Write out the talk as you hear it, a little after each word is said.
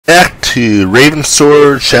to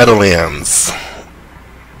Ravensword Shadowlands.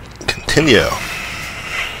 Continue.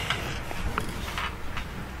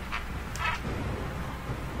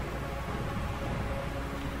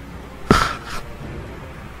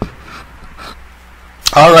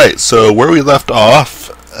 Alright, so where we left off,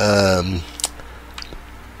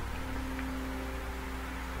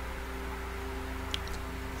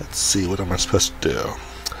 let's see, what am I supposed to do?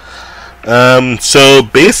 So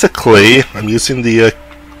basically, I'm using the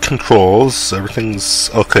controls. Everything's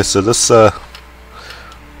okay. So this, oh,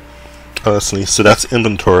 that's neat. So that's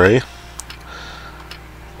inventory.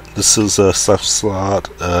 This is a stuff slot.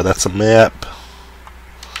 That's a map.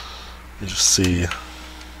 You just see.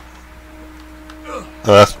 Oh,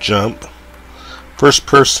 that's jump. First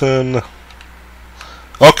person.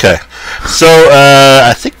 Okay. So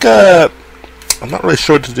I think I'm not really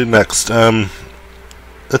sure what to do next.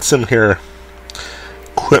 Let's in here.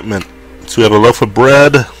 Equipment. So we have a loaf of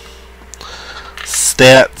bread.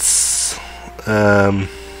 Stats.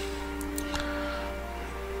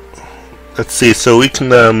 Let's see. So we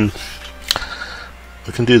can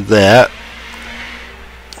do that.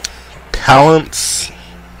 Talents.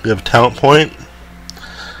 We have a talent point.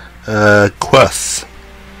 Quests.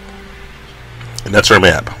 And that's our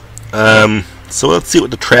map. So let's see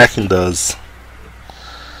what the tracking does.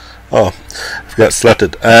 Oh, I forgot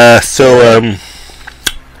selected. So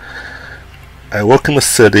I work in the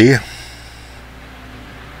city.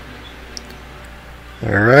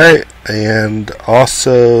 Alright, and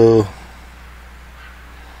also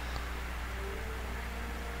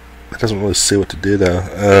it doesn't really say what to do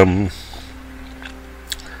though.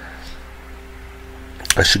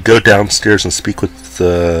 I should go downstairs and speak with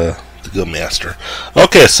the guildmaster.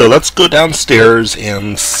 Okay, so let's go downstairs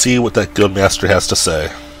and see what that guildmaster has to say.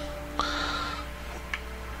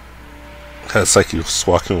 It's like you're just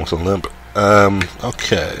walking with a limp.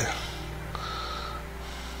 Okay.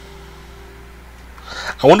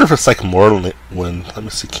 I wonder if it's like Mortal when. Let me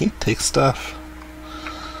see. Can you take stuff?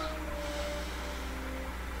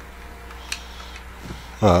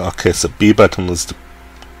 Okay, so B button is the.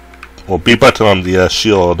 Well, B button on the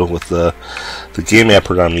shield with the game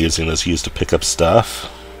app I'm using is used to pick up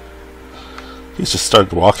stuff. He's just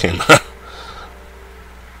started walking.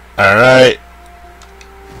 Alright.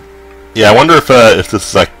 Yeah, I wonder if this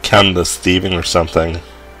is like counted as thieving or something.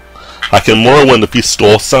 Like in Morrowind, if you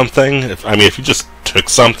stole something, if you just took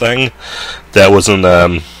something that wasn't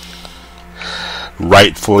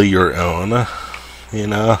rightfully your own, you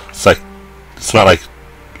know, it's not like,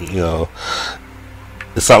 you know,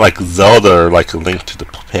 it's not like Zelda or like a Link to the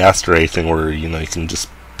Past or anything where, you know, you can just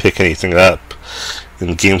pick anything up.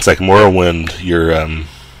 In games like Morrowind, you're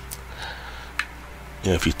you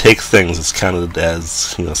know, if you take things, it's counted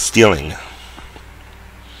as, you know, stealing.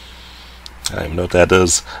 I don't even know what that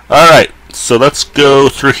is. Alright, so let's go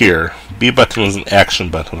through here. B button is an action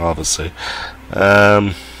button, obviously.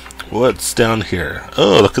 What's down here?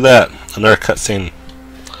 Oh, look at that. Another cutscene.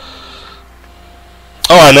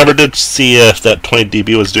 Oh, I never did see if that 20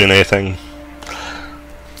 dB was doing anything.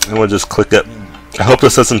 And we'll just click it. I hope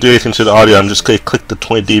this doesn't do anything to the audio. I'm just going to click the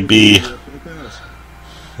 20 dB.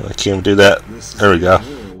 I can't even do that. There we go.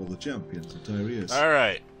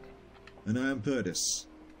 Alright. And I am Perdis,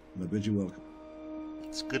 and I bid you welcome.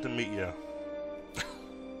 It's good to meet you.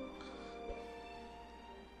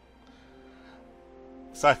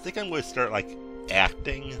 So I think I'm going to start like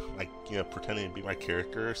acting, like, you know, pretending to be my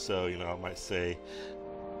character. So, you know, I might say,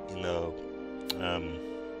 you know,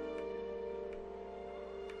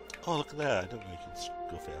 oh, look at that. I didn't know you could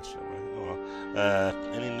go faster. Oh, well.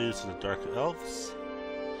 Any news of the Dark Elves?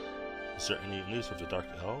 Is there any news of the Dark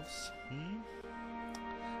Elves?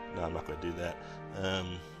 No, I'm not going to do that.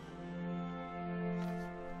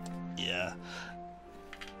 Yeah.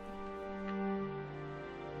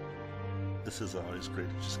 This is always great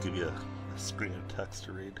to just give you a screen of text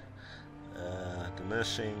to read.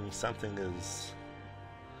 Diminishing something is...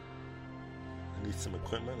 I need some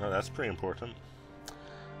equipment. Oh, that's pretty important.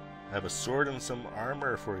 I have a sword and some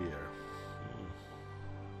armor for you.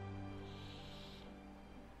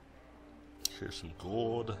 Here's some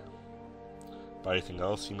gold. Buy anything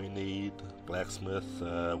else you may need. Blacksmith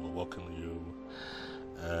will welcome you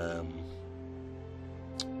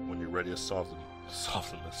when you're ready to solve the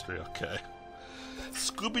mystery. Okay.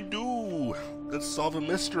 Scooby-Doo! Let's solve a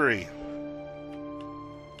mystery.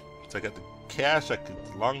 So I got the cash, I got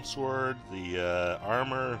the longsword, the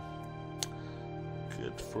armor.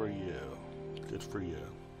 Good for you. Good for you.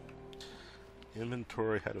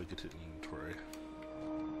 Inventory. How do we get to inventory?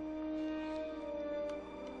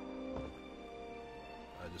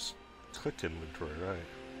 I just click inventory, right?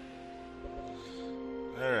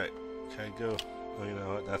 Alright. Can I go? Oh, you know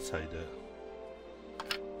what? That's how you do it.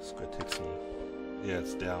 Let's go take some. Yeah,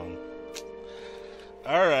 it's down.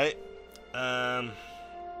 Alright.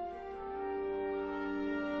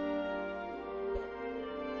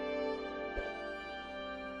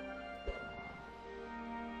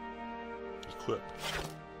 Equip.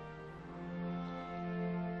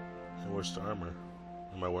 And where's the armor?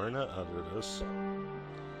 Am I wearing that? Oh, there it is.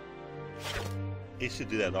 They should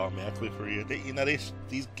do that automatically for you.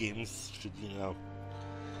 These games should,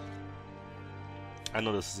 I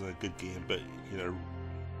know this isn't a good game, but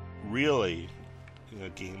really,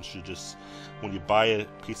 games should just, when you buy a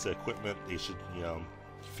piece of equipment, they should,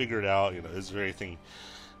 figure it out. Is there anything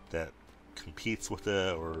that competes with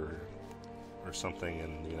it or something?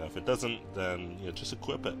 And if it doesn't, then just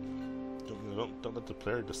equip it. Don't let the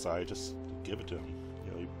player decide. Just give it to them.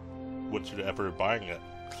 What's your effort of buying it?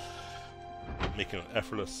 Making an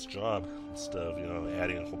effortless job instead of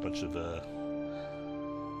adding a whole bunch of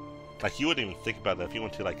like, you wouldn't even think about that if you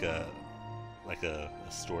went to like a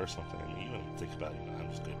store or something. I mean, you wouldn't think about I'm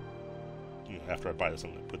just gonna after I buy this,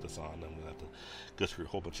 I'm gonna put this on. I'm gonna have to go through a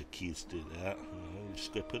whole bunch of keys to do that. You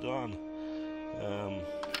just go put it on.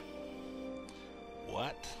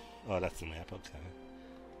 What? Oh, that's the map. Okay,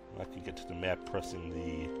 I can get to the map pressing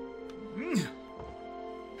the. Oh,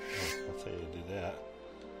 that's how you do that.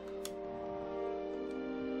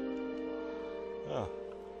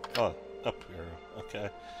 Oh, up here. Okay.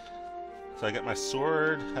 So I got my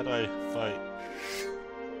sword. How do I fight?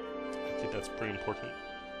 I think that's pretty important.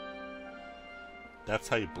 That's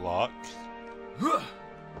how you block.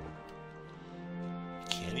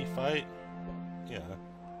 Can he fight? Yeah.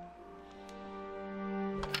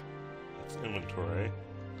 That's inventory.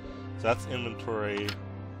 So that's inventory.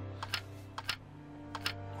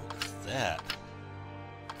 What is that?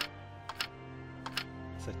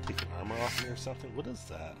 Is that taking armor off me or something? What is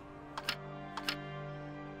that?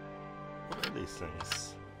 What are these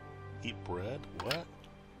things? Eat bread? What?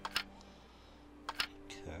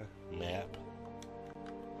 Okay. Map.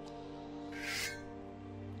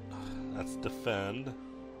 That's defend.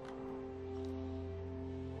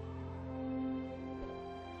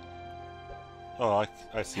 Oh,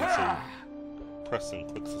 I see. So press in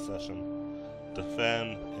quick succession.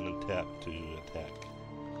 Defend and then tap to attack.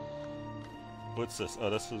 What's this? Oh,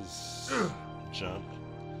 this is jump.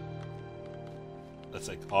 That's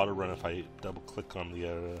like auto run if I double click on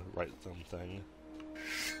the right thumb thing.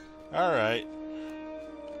 Alright.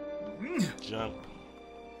 Jump.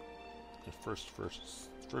 The first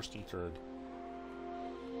and third.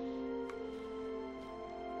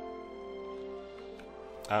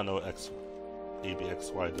 I don't know what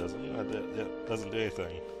ABXY does. It doesn't do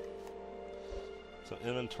anything. So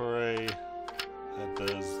inventory, that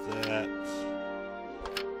does that.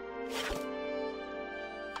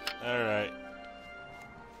 Alright.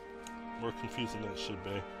 More confusing than it should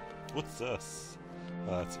be. What's this?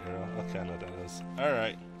 Oh, that's arrow. Okay, I know what that is.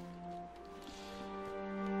 Alright.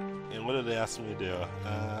 And what did they ask me to do?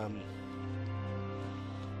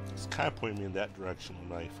 It's kind of pointing me in that direction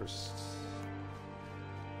when I first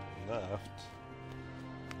left.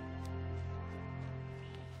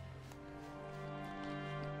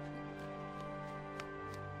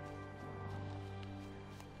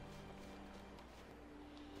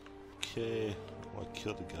 Okay, well, I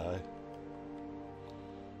killed the guy.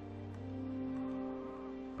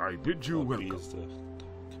 I bid you welcome. To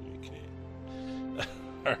communicate.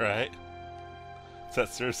 Alright. Is that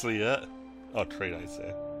seriously it? Oh, trade, I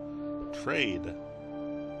say. Trade. I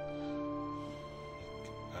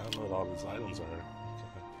don't know what all these items are.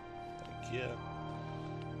 Okay. Thank you.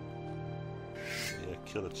 Yeah,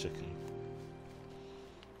 kill the chicken.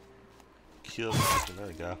 Kill the chicken. There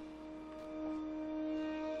we go.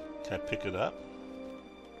 Can I pick it up?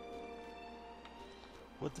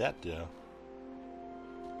 What'd that do?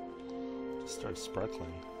 Just started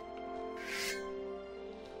sparkling.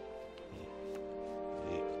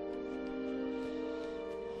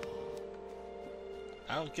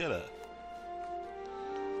 I don't get it.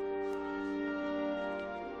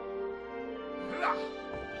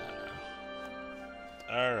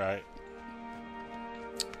 Alright.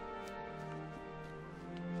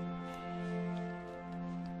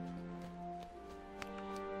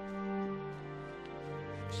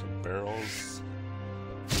 Some barrels.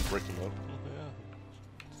 Break them up. Yeah.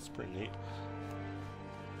 It's pretty neat.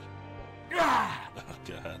 Oh,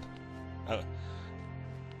 God.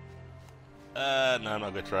 No, I'm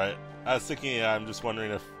not gonna try it. I was thinking, yeah, I'm just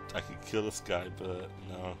wondering if I could kill this guy, but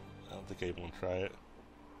no, I don't think I even want to try it.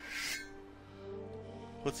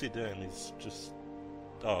 What's he doing? He's just...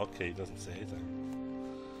 Oh, okay, he doesn't say anything.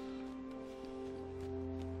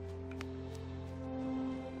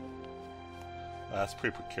 That's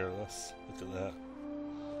pretty precarious. Look at that.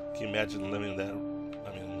 Can you imagine living that? I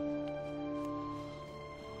mean,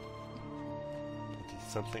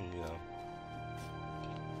 something, you know,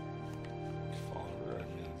 fall over. I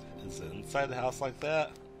mean, is it inside the house like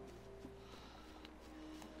that?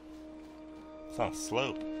 It's on a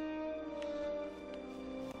slope.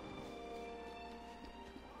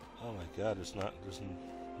 Oh my God! There's no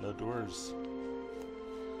doors.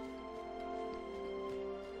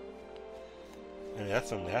 I mean,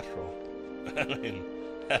 that's unnatural. I mean,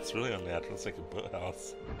 that's really unnatural. It's like a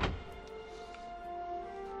boathouse.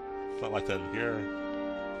 It's not like that in here.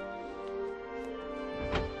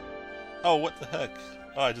 Oh, what the heck?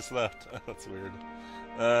 Oh, I just left. That's weird.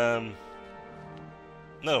 No,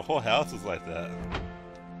 the whole house is like that.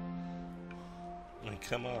 I mean,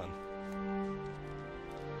 come on.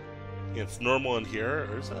 It's normal in here,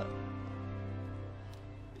 or is that?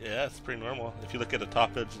 Yeah, it's pretty normal. If you look at the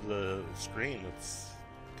top edge of the screen, it's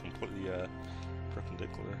completely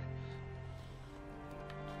perpendicular.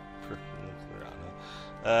 Perpendicular, I don't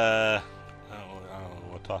know. I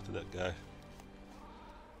don't want to talk to that guy.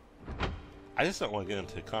 I just don't want to get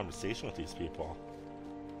into a conversation with these people.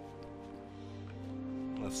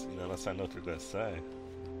 Unless, you know, unless I know what they're going to say.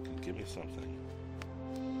 Give me something.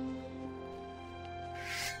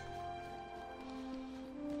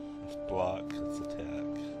 It's block, it's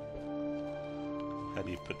attack. How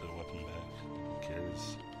do you put the weapon back? Who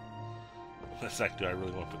cares? It's like, do I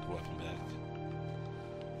really want to put the weapon back?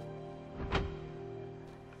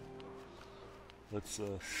 Let's,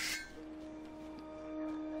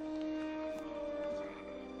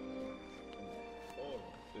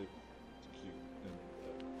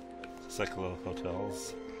 it's like little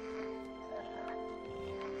hotels.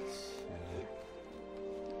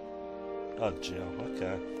 Oh, jail,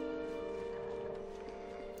 okay.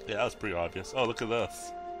 Yeah, that was pretty obvious. Oh, look at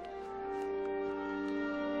this.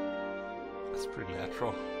 That's pretty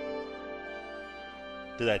natural.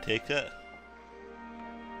 Did I take it?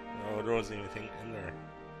 No, there wasn't anything in there.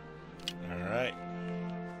 Alright.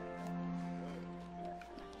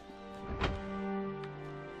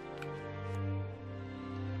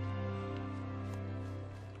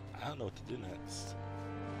 I don't know what to do next.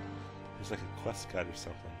 There's like a quest guide or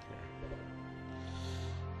something here.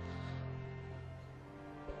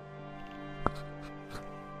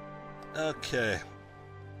 Okay.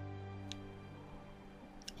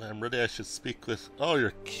 I'm ready. I should speak with... Oh,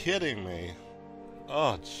 you're kidding me.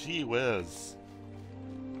 Oh, gee whiz.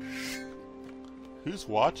 Who's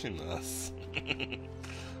watching this?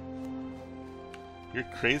 You're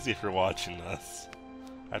crazy for watching this.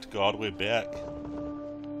 I have to go all the way back.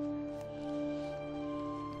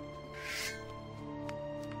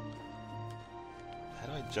 How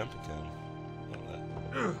do I jump again?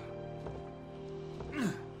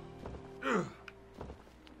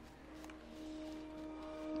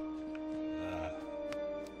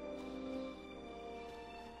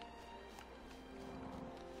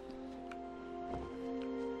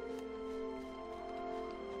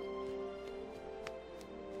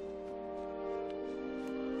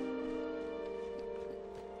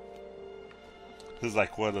 This is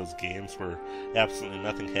like one of those games where absolutely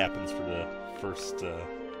nothing happens for the first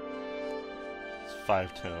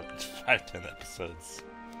 5-10 episodes.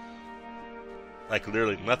 Like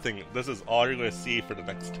literally nothing. This is all you're going to see for the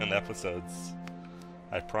next 10 episodes.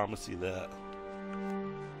 I promise you that.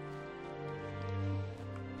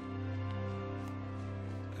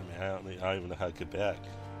 I mean, I don't even know how to get back.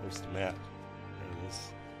 Where's the map? There it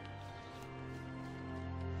is.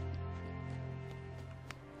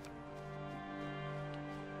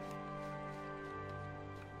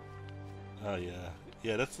 Oh yeah,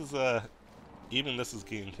 yeah. This is even this is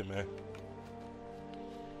getting to me.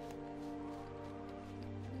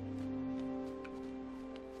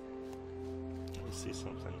 Let me see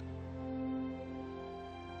something.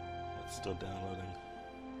 It's still downloading.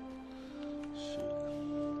 Shoot.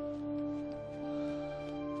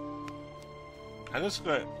 I'm just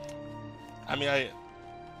going. I mean, I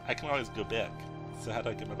can always go back. So how do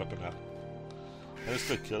I get my weapon out? I'm just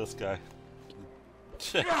gonna kill this guy.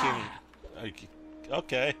 Checking.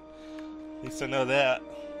 Okay. At least I know that.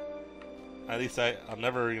 At least I'll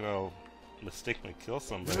never, you know, mistakenly kill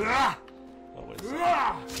somebody. Oh, wait a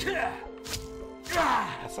second.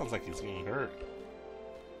 That sounds like he's getting hurt.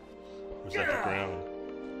 Or is that the ground?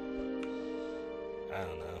 I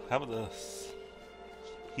don't know. How about this?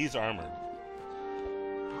 He's armored.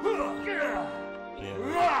 Yeah.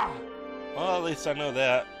 Well, at least I know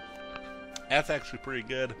that. That's actually pretty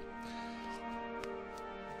good.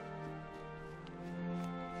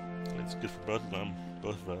 It's good for both of them,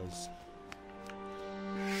 both of us.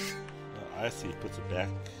 I see. He puts it back.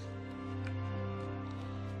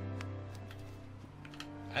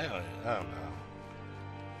 I don't know.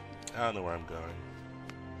 I don't know where I'm going.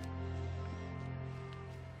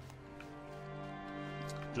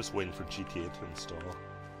 Just waiting for GTA to install.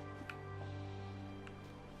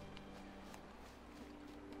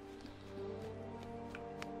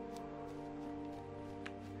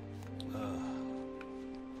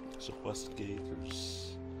 So Westgate,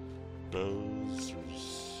 there's Bose,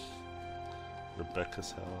 there's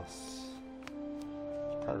Rebecca's house.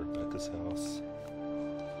 Probably Rebecca's house.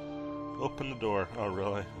 Open the door. Oh,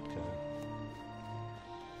 really? Okay.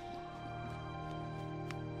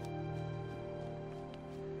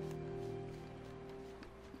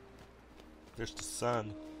 There's the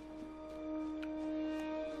sun.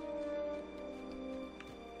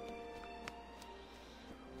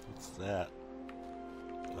 What's that?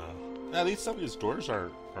 Oh. At least some of these doors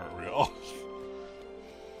aren't real.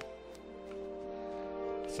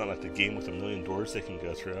 It's not like the game with a million doors they can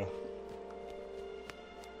go through.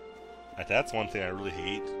 That's one thing I really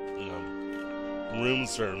hate. You know,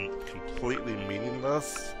 rooms are completely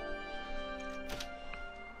meaningless.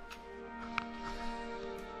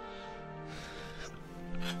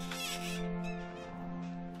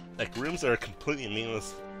 Like rooms that are completely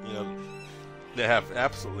meaningless, you know, they have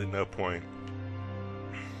absolutely no point.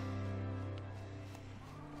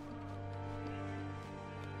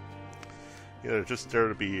 You know, they're just there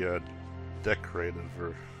to be decorated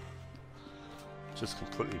or just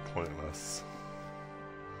completely pointless.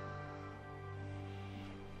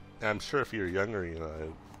 And I'm sure if you're younger, you know,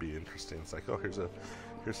 it'd be interesting. It's like, oh, here's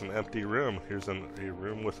an empty room. Here's a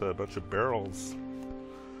room with a bunch of barrels.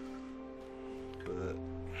 But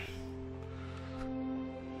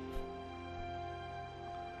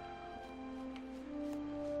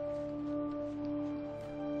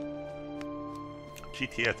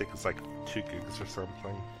GTA, I think, is like 2 gigs or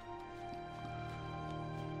something.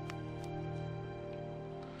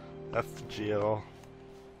 That's the jail.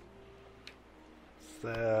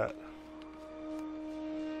 What's that?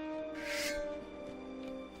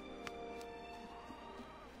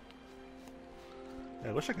 Yeah,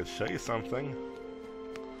 I wish I could show you something.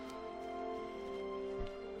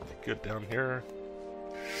 Good down here.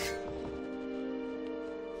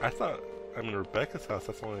 I thought, I mean, Rebecca's house,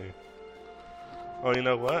 that's only... Oh, you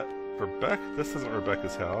know what? This isn't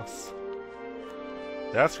Rebecca's house.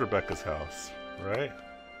 That's Rebecca's house, right?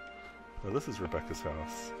 No, this is Rebecca's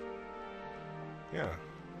house. Yeah.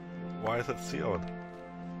 Why is it sealed?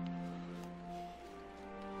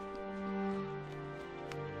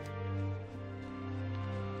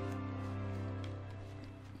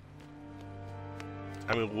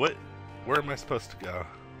 I mean, where am I supposed to go?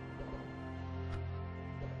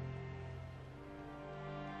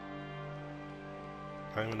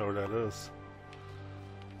 I don't even know where that is.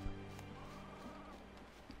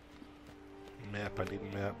 Map, I need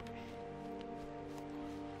a map.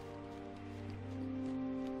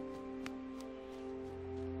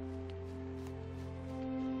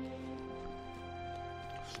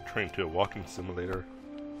 Just trained to a walking simulator.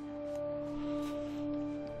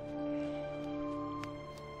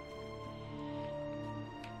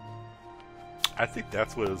 I think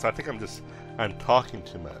that's what it is. I think I'm talking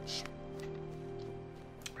too much.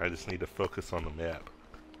 I just need to focus on the map.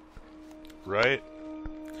 Right?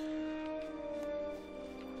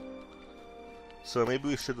 So maybe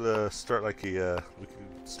we should start like a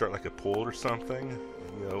poll or something.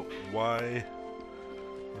 You know, why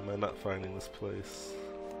am I not finding this place?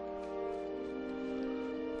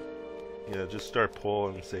 You know, just start a poll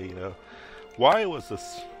and say, you know, why was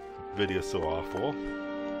this video so awful?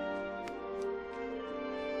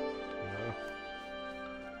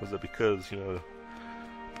 Was it because, you know,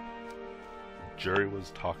 Jerry was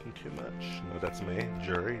talking too much? No, that's me,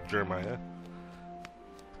 Jeremiah.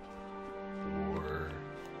 Or...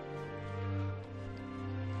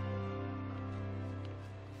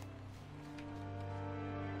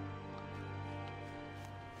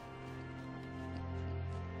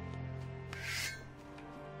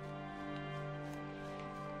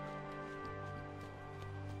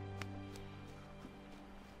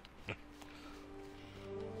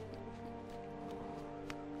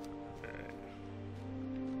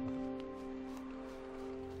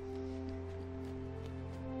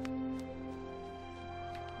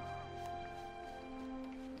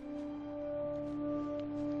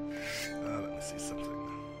 see something.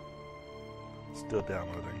 Still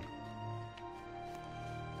downloading.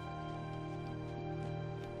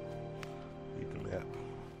 Read the map.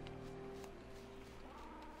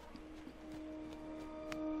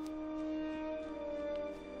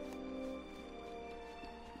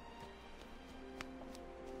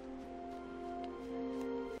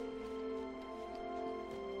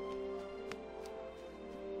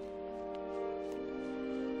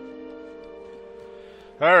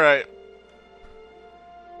 Alright.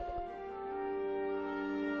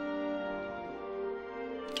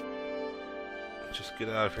 Just get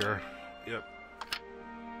out of here. Yep.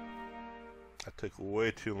 That took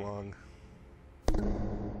way too long.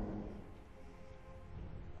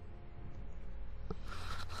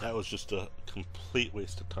 That was just a complete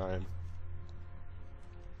waste of time.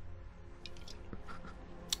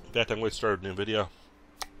 In fact, I'm going to start a new video.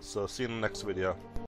 So see you in the next video.